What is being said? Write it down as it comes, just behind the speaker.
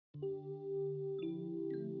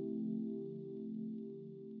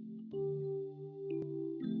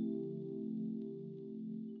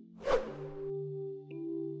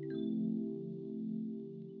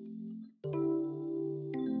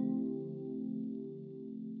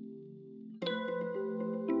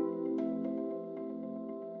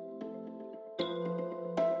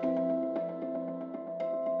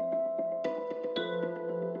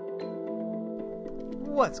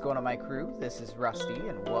What's going on, my crew? This is Rusty,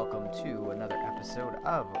 and welcome to another episode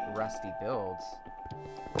of Rusty Builds.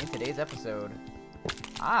 In today's episode,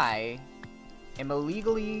 I am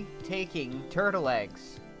illegally taking turtle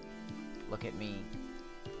eggs. Look at me.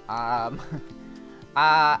 I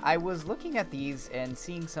was looking at these and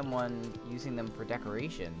seeing someone using them for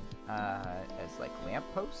decoration, as like lamp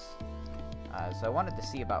posts. So I wanted to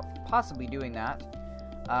see about possibly doing that.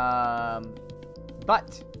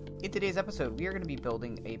 But in today's episode, we are going to be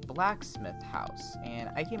building a blacksmith house,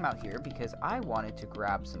 and I came out here because I wanted to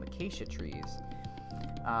grab some acacia trees,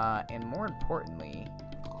 and more importantly,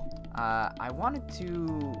 I wanted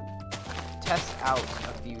to test out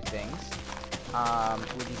a few things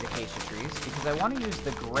with these acacia trees, because I want to use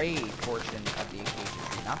the gray portion of the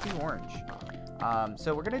acacia tree, not the orange.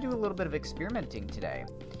 So we're going to do a little bit of experimenting today.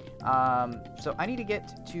 So I need to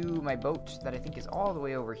get to my boat that I think is all the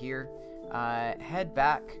way over here. Head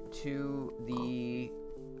back to the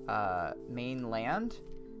mainland,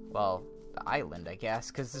 well, the island, I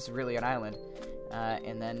guess, because this is really an island,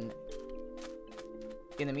 and then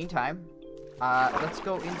in the meantime, let's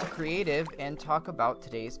go into creative and talk about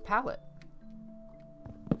today's palette.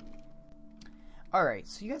 Alright,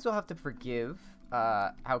 so you guys will have to forgive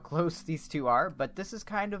how close these two are, but this is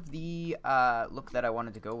kind of the look that I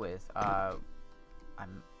wanted to go with.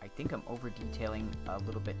 I think I'm over detailing a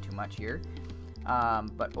little bit too much here,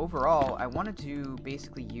 but overall I wanted to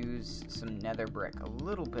basically use some nether brick, a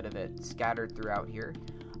little bit of it scattered throughout here,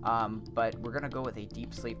 but we're gonna go with a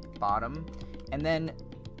deep slate bottom. And then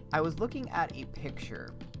I was looking at a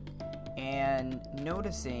picture and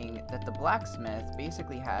noticing that the blacksmith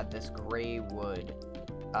basically had this gray wood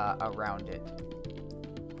around it.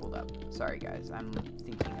 Hold up, sorry guys, I'm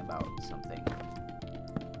thinking about something.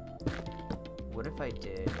 What if I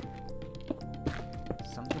did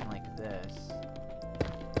something like this?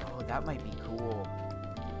 Oh, that might be cool.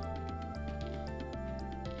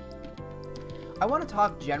 I want to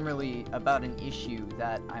talk generally about an issue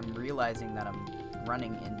that I'm realizing that I'm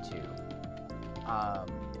running into.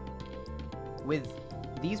 With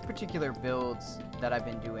these particular builds that I've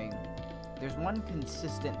been doing, there's one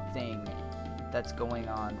consistent thing that's going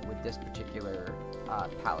on with this particular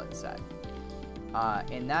palette set.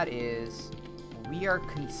 And that is, we are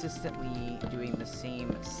consistently doing the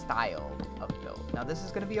same style of build. Now this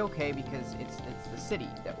is going to be okay because it's the city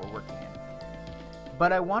that we're working in.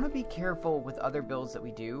 But I want to be careful with other builds that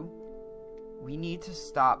we do. We need to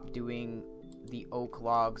stop doing the oak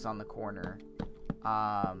logs on the corner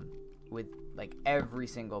with like every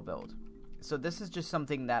single build. So this is just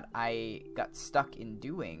something that I got stuck in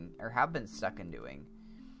doing, or have been stuck in doing.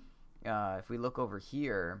 If we look over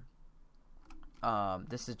here,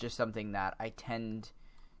 this is just something that I tend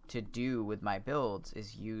to do with my builds,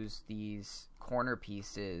 is use these corner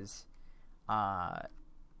pieces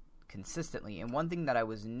consistently. And one thing that I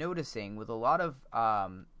was noticing with a lot of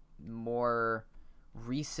more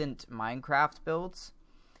recent Minecraft builds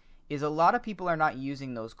is a lot of people are not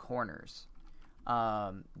using those corners.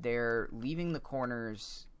 They're leaving the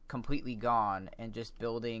corners completely gone and just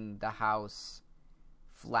building the house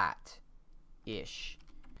flat-ish.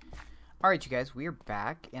 Alright, you guys, we are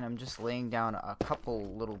back, and I'm just laying down a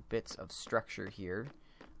couple little bits of structure here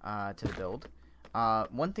to the build.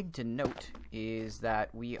 One thing to note is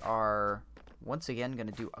that we are, once again, going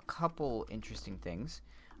to do a couple interesting things.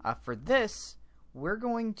 For this, we're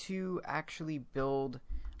going to actually build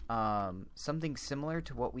something similar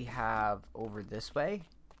to what we have over this way,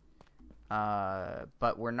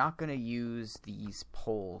 but we're not going to use these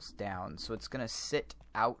poles down, so it's going to sit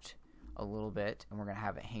out a little bit, and we're going to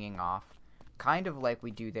have it hanging off, kind of like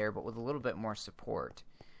we do there, but with a little bit more support.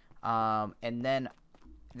 And then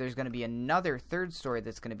there's going to be another third story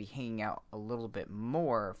that's going to be hanging out a little bit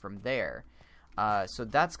more from there. So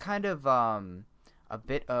that's kind of a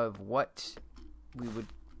bit of what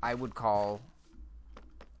I would call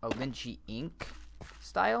a Lynchy Inc.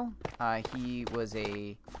 style. He was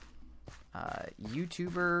a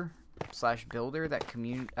YouTuber / builder that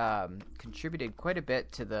contributed quite a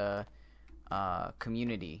bit to the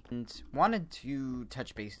community, and wanted to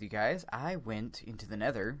touch base with you guys. I went into the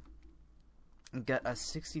nether and got a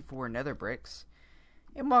 64 nether bricks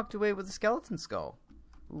and walked away with a skeleton skull.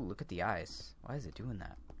 Ooh, look at the eyes. Why is it doing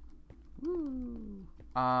that? Woo.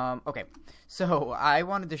 Okay, so I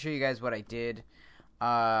wanted to show you guys what I did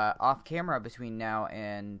off camera between now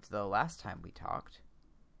and the last time we talked.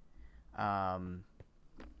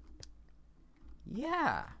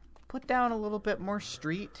 Yeah, put down a little bit more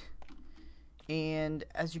street. And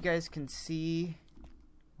as you guys can see,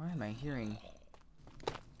 why am I hearing?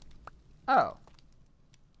 Oh.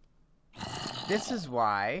 This is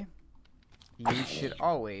why you should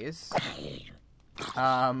always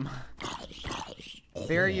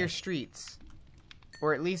bury your streets,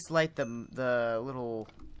 or at least light the little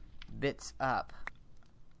bits up.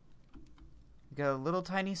 We got a little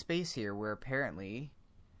tiny space here where apparently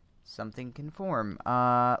something can form.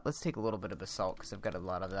 Let's take a little bit of basalt because I've got a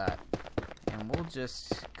lot of that, and we'll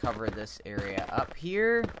just cover this area up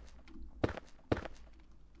here.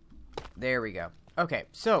 There we go. Okay,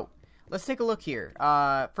 so let's take a look here.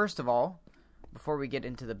 First of all, before we get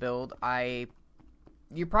into the build,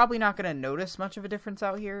 you're probably not going to notice much of a difference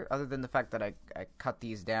out here, other than the fact that I cut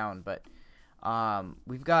these down, but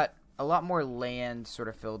we've got a lot more land sort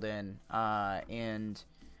of filled in, and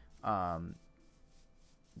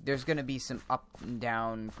there's going to be some up and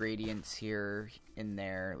down gradients here in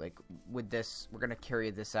there. Like with this, we're going to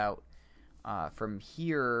carry this out from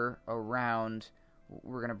here around.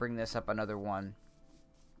 We're going to bring this up another one.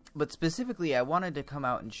 But specifically, I wanted to come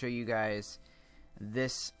out and show you guys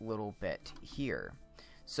this little bit here.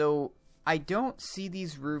 So I don't see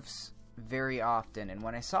these roofs very often, and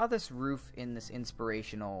when I saw this roof in this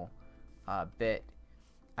inspirational bit,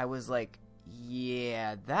 I was like,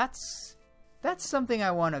 yeah, that's something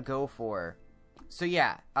I want to go for. So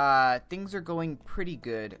yeah, things are going pretty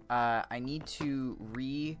good. I need to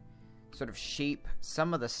sort of shape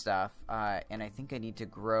some of the stuff, and I think I need to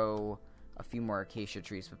grow a few more acacia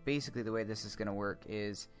trees. But basically the way this is going to work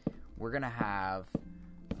is we're going to have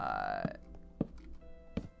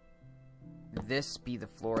this be the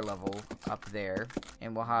floor level up there,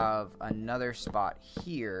 and we'll have another spot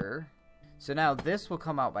here. So now this will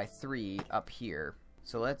come out by 3 up here.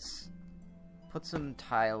 So let's put some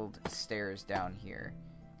tiled stairs down here.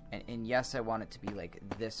 And yes, I want it to be like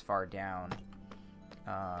this far down.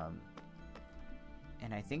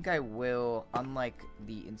 And I think I will, unlike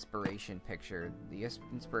the inspiration picture is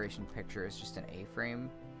just an A-frame.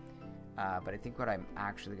 But I think what I'm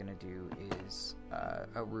actually going to do is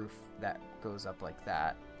a roof that goes up like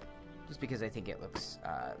that. Just because I think it looks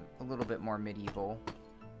a little bit more medieval.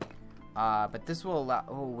 But this will allow...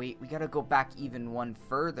 Oh, wait, we got to go back even one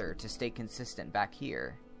further to stay consistent back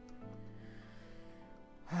here.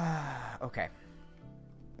 Okay.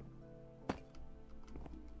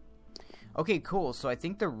 Okay, cool. So I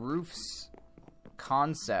think the roof's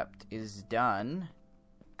concept is done.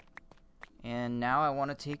 And now I want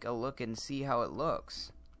to take a look and see how it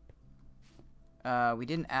looks. We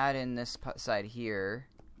didn't add in this side here.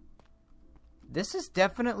 This is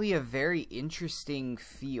definitely a very interesting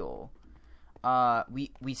feel.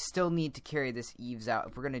 We still need to carry this eaves out.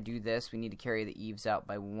 If we're going to do this, we need to carry the eaves out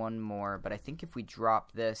by 1 more. But I think if we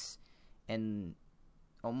drop this and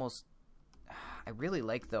almost... I really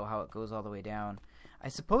like, though, how it goes all the way down. I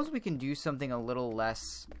suppose we can do something a little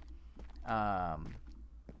less... I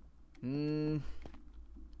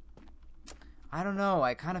don't know.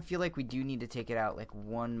 I kind of feel like we do need to take it out like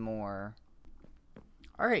 1 more.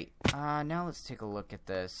 Alright, now let's take a look at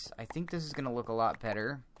this. I think this is going to look a lot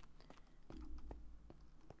better.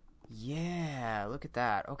 Yeah, look at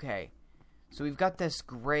that. Okay. So we've got this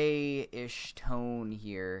grayish tone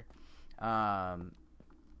here.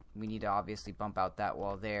 We need to obviously bump out that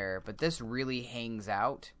wall there. But this really hangs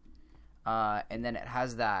out. And then it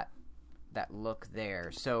has that look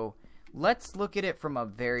there. So let's look at it from a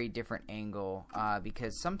very different angle.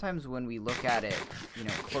 Because sometimes when we look at it, you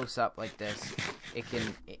know, close up like this, it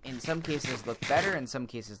can, in some cases, look better. In some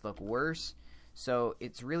cases, look worse. So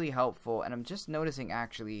it's really helpful. And I'm just noticing,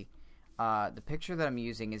 actually, the picture that I'm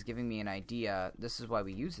using is giving me an idea. This is why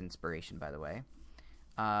we use inspiration, by the way.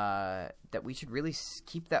 That we should really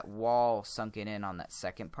keep that wall sunken in on that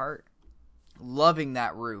second part. Loving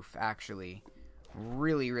that roof, actually.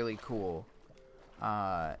 Really, really cool.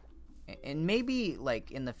 And maybe,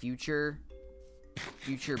 like, in the future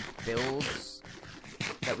builds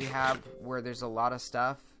that we have where there's a lot of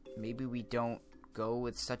stuff, maybe we don't go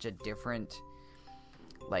with such a different,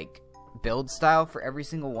 like, build style for every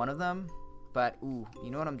single one of them. But, ooh,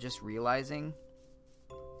 you know what I'm just realizing?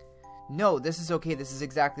 No, this is okay. This is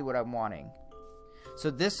exactly what I'm wanting.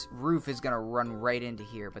 So this roof is going to run right into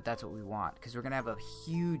here, but that's what we want. Because we're going to have a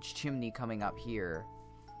huge chimney coming up here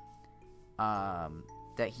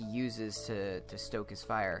that he uses to stoke his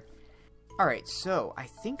fire. Alright, so I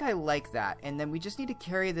think I like that. And then we just need to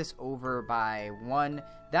carry this over by 1.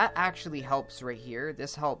 That actually helps right here.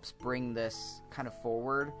 This helps bring this kind of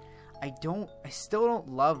forward. I still don't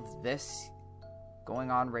love this going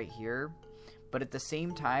on right here. But at the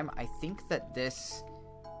same time, I think that this...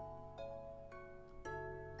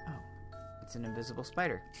 Oh, it's an invisible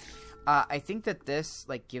spider. I think that this,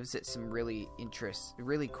 like, gives it some really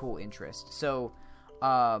cool interest. So,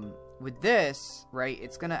 with this, right,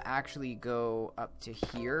 it's gonna actually go up to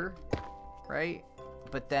here, right?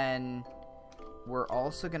 But then we're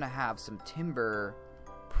also gonna have some timber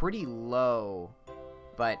pretty low.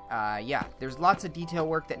 But yeah, there's lots of detail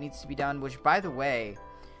work that needs to be done, which, by the way,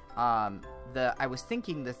 I was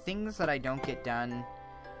thinking the things that I don't get done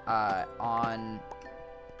on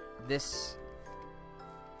this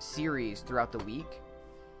series throughout the week,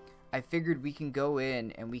 I figured we can go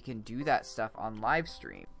in and we can do that stuff on live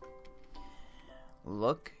stream.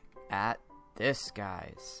 Look at this,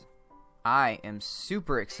 guys. I am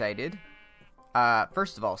super excited.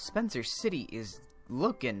 First of all, Spencer City is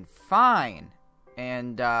looking fine.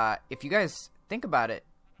 And if you guys think about it,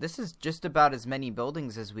 this is just about as many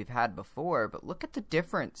buildings as we've had before. But look at the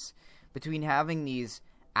difference between having these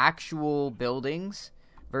actual buildings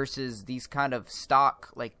versus these kind of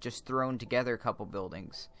stock, like just thrown together couple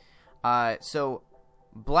buildings. So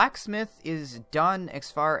Blacksmith is done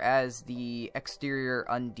as far as the exterior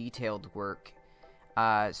undetailed work.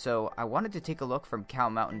 So I wanted to take a look from Cow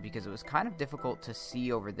Mountain because it was kind of difficult to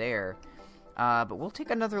see over there. But we'll take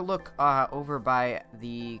another look over by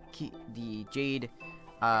the Jade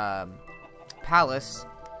Palace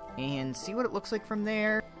and see what it looks like from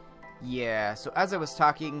there. Yeah, so as I was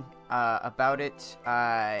talking about it,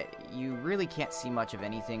 you really can't see much of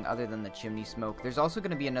anything other than the chimney smoke. There's also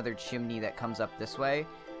going to be another chimney that comes up this way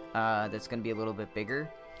that's going to be a little bit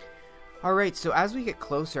bigger. Alright, so as we get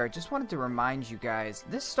closer, I just wanted to remind you guys,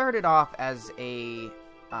 this started off as a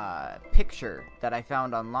picture that I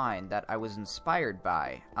found online that I was inspired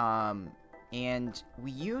by. And we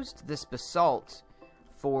used this basalt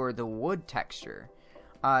for the wood texture.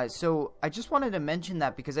 So I just wanted to mention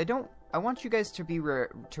that because I want you guys to be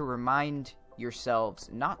to remind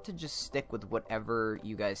yourselves not to just stick with whatever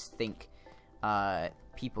you guys think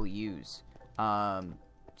people use.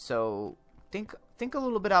 So think a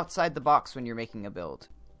little bit outside the box when you're making a build.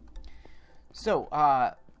 So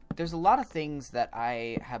there's a lot of things that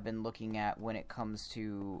I have been looking at when it comes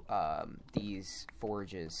to these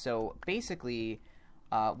forges. So basically,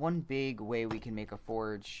 one big way we can make a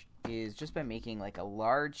forge is just by making like a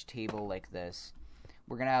large table like this.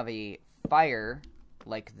 We're gonna have a fire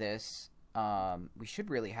like this. We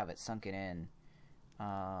should really have it sunken in.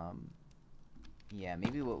 Yeah,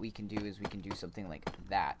 maybe what we can do is we can do something like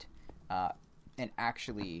that and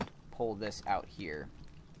actually pull this out here.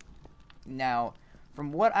 Now,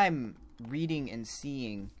 from what I'm reading and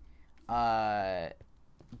seeing,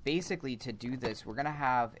 basically to do this, we're gonna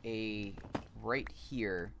have a right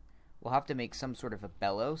here. We'll have to make some sort of a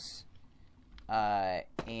bellows,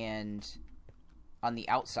 and on the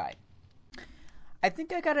outside. I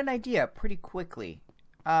think I got an idea pretty quickly.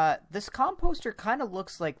 This composter kind of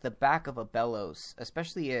looks like the back of a bellows,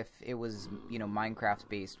 especially if it was, you know, Minecraft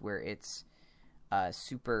based, where it's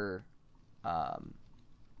super,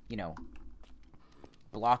 you know,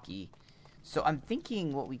 blocky. So I'm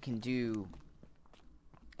thinking what we can do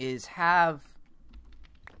is have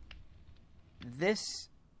this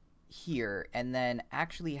here and then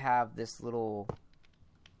actually have this little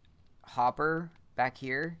hopper back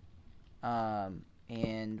here,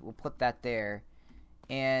 and we'll put that there.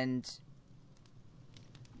 And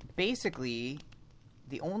basically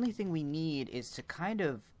the only thing we need is to kind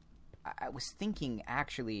of, I was thinking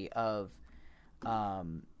actually of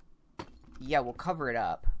yeah, we'll cover it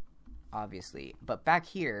up obviously, but back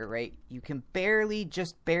here, right, you can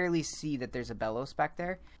just barely see that there's a bellows back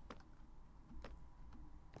there.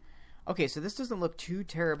 Okay, so this doesn't look too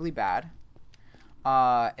terribly bad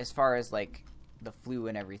as far as like the flue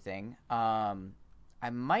and everything. I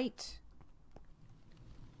might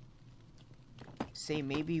say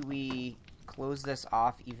maybe we close this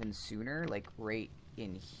off even sooner, like right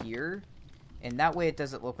in here, and that way it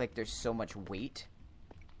doesn't look like there's so much weight.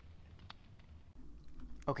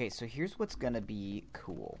 Okay, so here's what's gonna be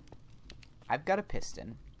cool. I've got a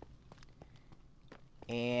piston,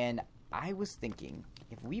 and I was thinking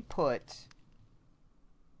if we put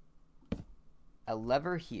a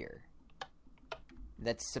lever here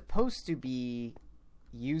that's supposed to be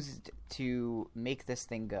used to make this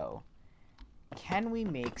thing go, can we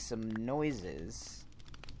make some noises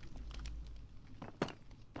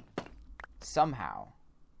somehow?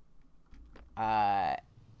 I'm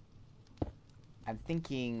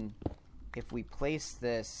thinking if we place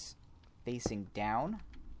this facing down,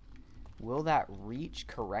 will that reach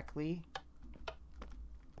correctly?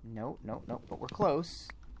 Nope, nope, nope, but we're close.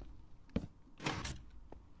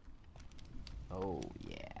 Oh,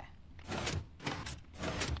 yeah.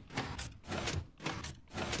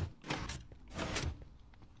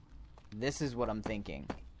 This is what I'm thinking.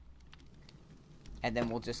 And then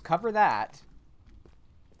we'll just cover that.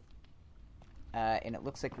 and it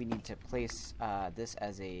looks like we need to place this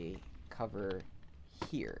as a cover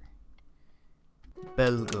here.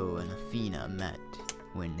 Belgo and Afina met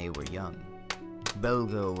when they were young.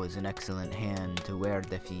 Belgo was an excellent hand to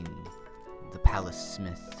Werdefin, the palace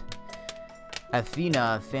smith.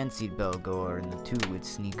 Afina fancied Belgor, and the two would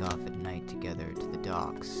sneak off at night together to the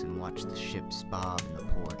docks and watch the ships bob in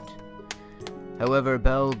the port. However,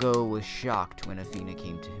 Belgo was shocked when Afina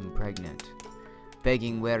came to him pregnant.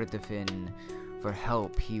 Begging Werdefin for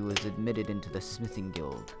help, he was admitted into the smithing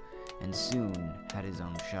guild, and soon had his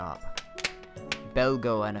own shop.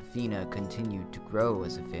 Belgo and Afina continued to grow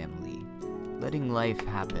as a family, letting life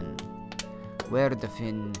happen.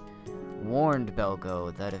 Werdefin warned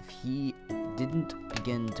Belgo that if he didn't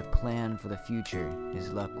begin to plan for the future,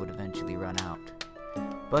 his luck would eventually run out.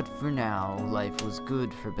 But for now, life was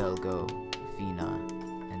good for Belgo, Afina,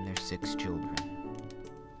 and their 6 children.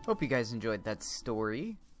 Hope you guys enjoyed that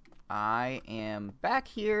story. I am back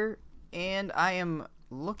here, and I am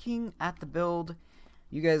looking at the build.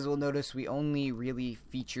 You guys will notice we only really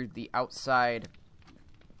featured the outside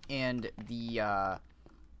and the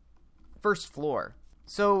first floor.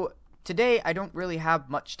 So today I don't really have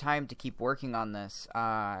much time to keep working on this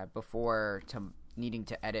before needing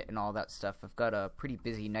to edit and all that stuff. I've got a pretty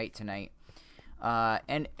busy night tonight,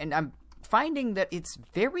 and I'm finding that it's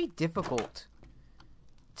very difficult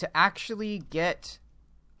to actually get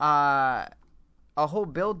a whole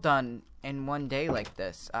build done in one day like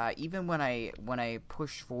this. Even when I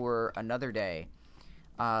push for another day,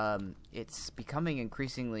 it's becoming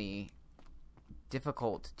increasingly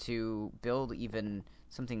difficult to build even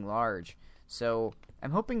something large. So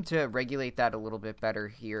I'm hoping to regulate that a little bit better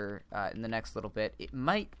here in the next little bit. It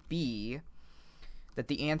might be that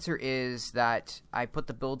the answer is that I put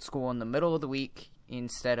the build school in the middle of the week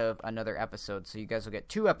instead of another episode. So you guys will get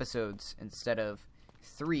 2 episodes instead of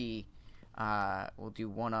 3. We'll do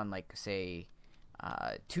one on, like, say,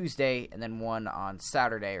 Tuesday, and then one on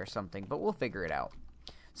Saturday or something, but we'll figure it out.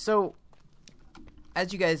 So,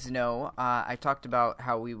 as you guys know, I talked about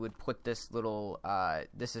how we would put this little,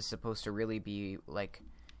 this is supposed to really be, like,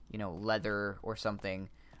 you know, leather or something,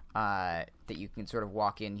 that you can sort of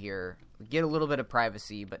walk in here, get a little bit of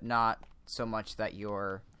privacy, but not so much that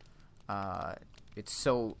you're, it gets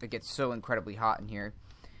so incredibly hot in here.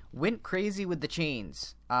 Went crazy with the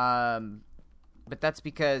chains, but that's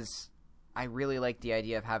because I really like the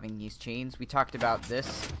idea of having these chains. We talked about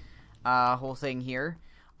this whole thing here.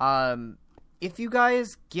 If you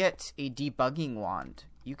guys get a debugging wand,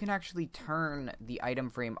 you can actually turn the item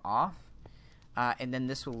frame off, and then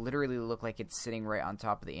this will literally look like it's sitting right on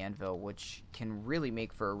top of the anvil, which can really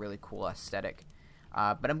make for a really cool aesthetic.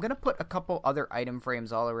 But I'm going to put a couple other item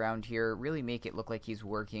frames all around here, really make it look like he's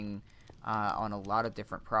working on a lot of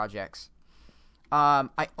different projects.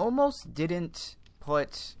 I almost didn't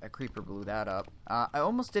put, a creeper blew that up, I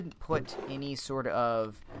almost didn't put any sort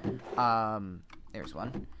of, there's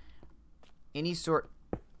one, any sort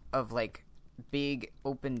of, like, big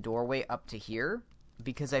open doorway up to here,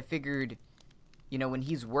 because I figured, you know, when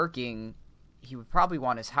he's working, he would probably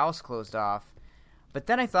want his house closed off. But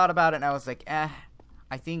then I thought about it, and I was like, I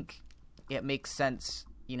think it makes sense,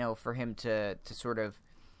 you know, for him to sort of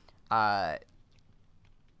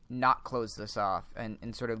not close this off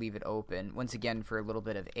and sort of leave it open, once again, for a little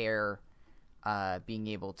bit of air being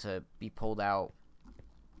able to be pulled out.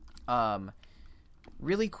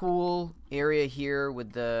 Really cool area here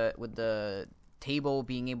with the table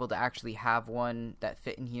being able to actually have one that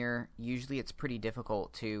fit in here. Usually it's pretty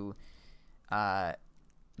difficult to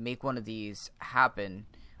make one of these happen.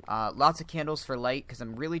 Lots of candles for light, because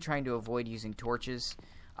I'm really trying to avoid using torches.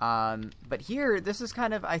 But here, this is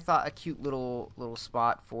kind of, I thought, a cute little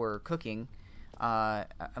spot for cooking.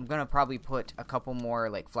 I'm gonna probably put a couple more,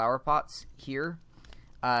 like, flower pots here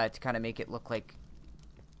to kind of make it look like,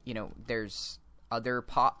 you know, there's other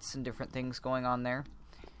pots and different things going on there.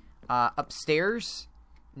 Upstairs,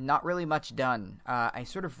 not really much done. I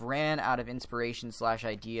sort of ran out of inspiration /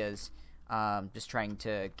 ideas, just trying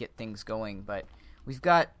to get things going. But we've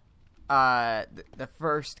got the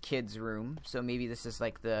first kid's room, so maybe this is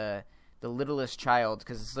like the littlest child,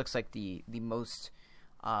 because this looks like the most,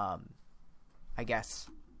 I guess,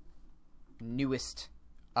 newest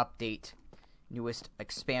update, newest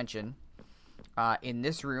expansion. In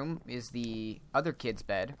this room is the other kid's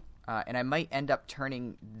bed, and I might end up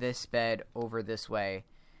turning this bed over this way,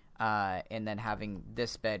 and then having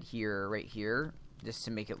this bed here, right here, just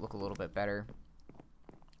to make it look a little bit better.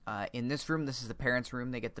 In this room, this is the parents'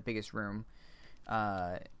 room. They get the biggest room,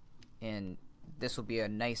 and this will be a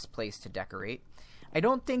nice place to decorate. I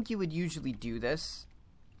don't think you would usually do this,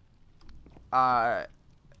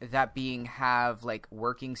 that being have like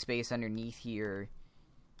working space underneath here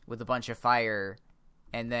with a bunch of fire,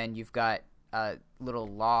 and then you've got a little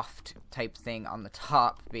loft type thing on the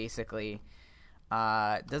top, basically.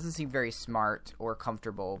 Doesn't seem very smart or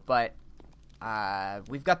comfortable, but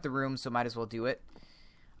we've got the room, so might as well do it.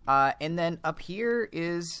 And then up here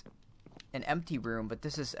is an empty room, but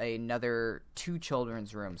this is another 2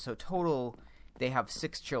 children's room. So total, they have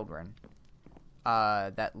 6 children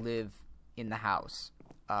that live in the house,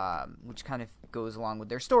 which kind of goes along with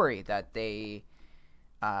their story, that they,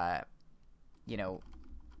 you know,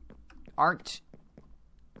 aren't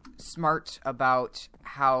smart about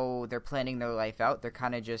how they're planning their life out. They're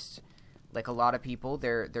kind of just like a lot of people.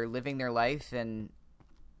 They're living their life and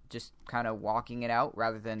just kind of walking it out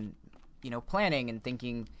rather than, you know, planning and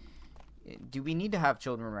thinking, do we need to have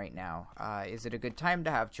children right now? Is it a good time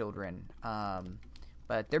to have children?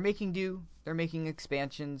 But they're making do. They're making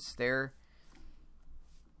expansions. They're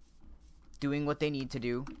doing what they need to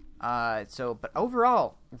do. But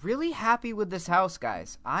overall, really happy with this house,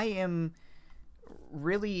 guys. I am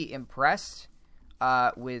really impressed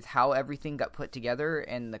with how everything got put together,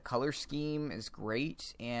 and the color scheme is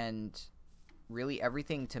great, and really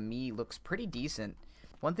everything to me looks pretty decent.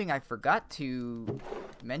 One thing I forgot to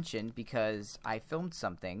mention, because I filmed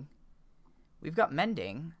something, we've got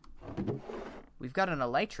mending, we've got an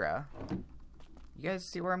elytra. You guys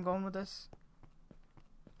see where I'm going with this?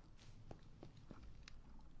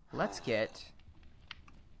 Let's get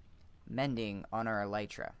mending on our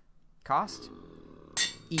elytra. Cost?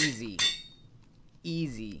 Easy.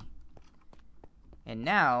 Easy. And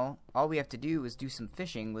now, all we have to do is do some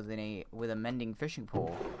fishing with a mending fishing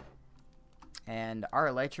pole. And our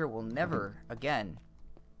elytra will never, again,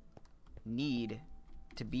 need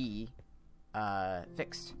to be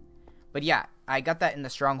fixed. But yeah, I got that in the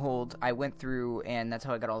stronghold. I went through, and that's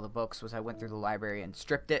how I got all the books, was I went through the library and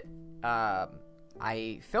stripped it.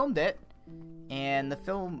 I filmed it, and the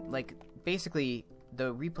film, like, basically,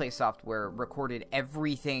 the replay software recorded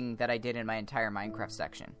everything that I did in my entire Minecraft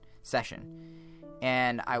session.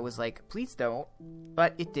 And I was like, please don't,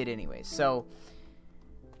 but it did anyways. So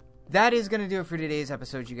that is going to do it for today's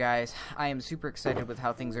episode, you guys. I am super excited with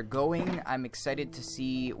how things are going. I'm excited to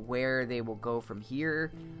see where they will go from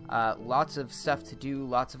here. Lots of stuff to do,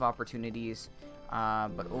 lots of opportunities,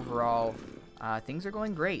 but overall, things are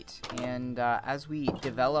going great. And as we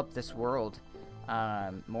develop this world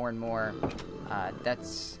more and more,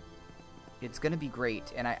 it's going to be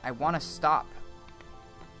great. And I want to stop,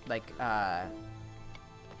 like,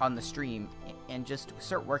 on the stream and just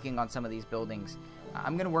start working on some of these buildings.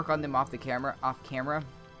 I'm going to work on them off camera,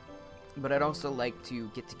 but I'd also like to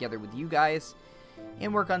get together with you guys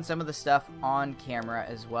and work on some of the stuff on camera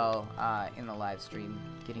as well, in the live stream,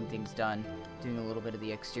 getting things done, doing a little bit of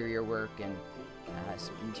the exterior work and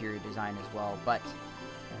some interior design as well. But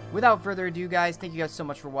without further ado, guys, thank you guys so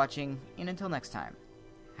much for watching, and until next time,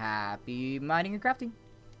 happy mining and crafting!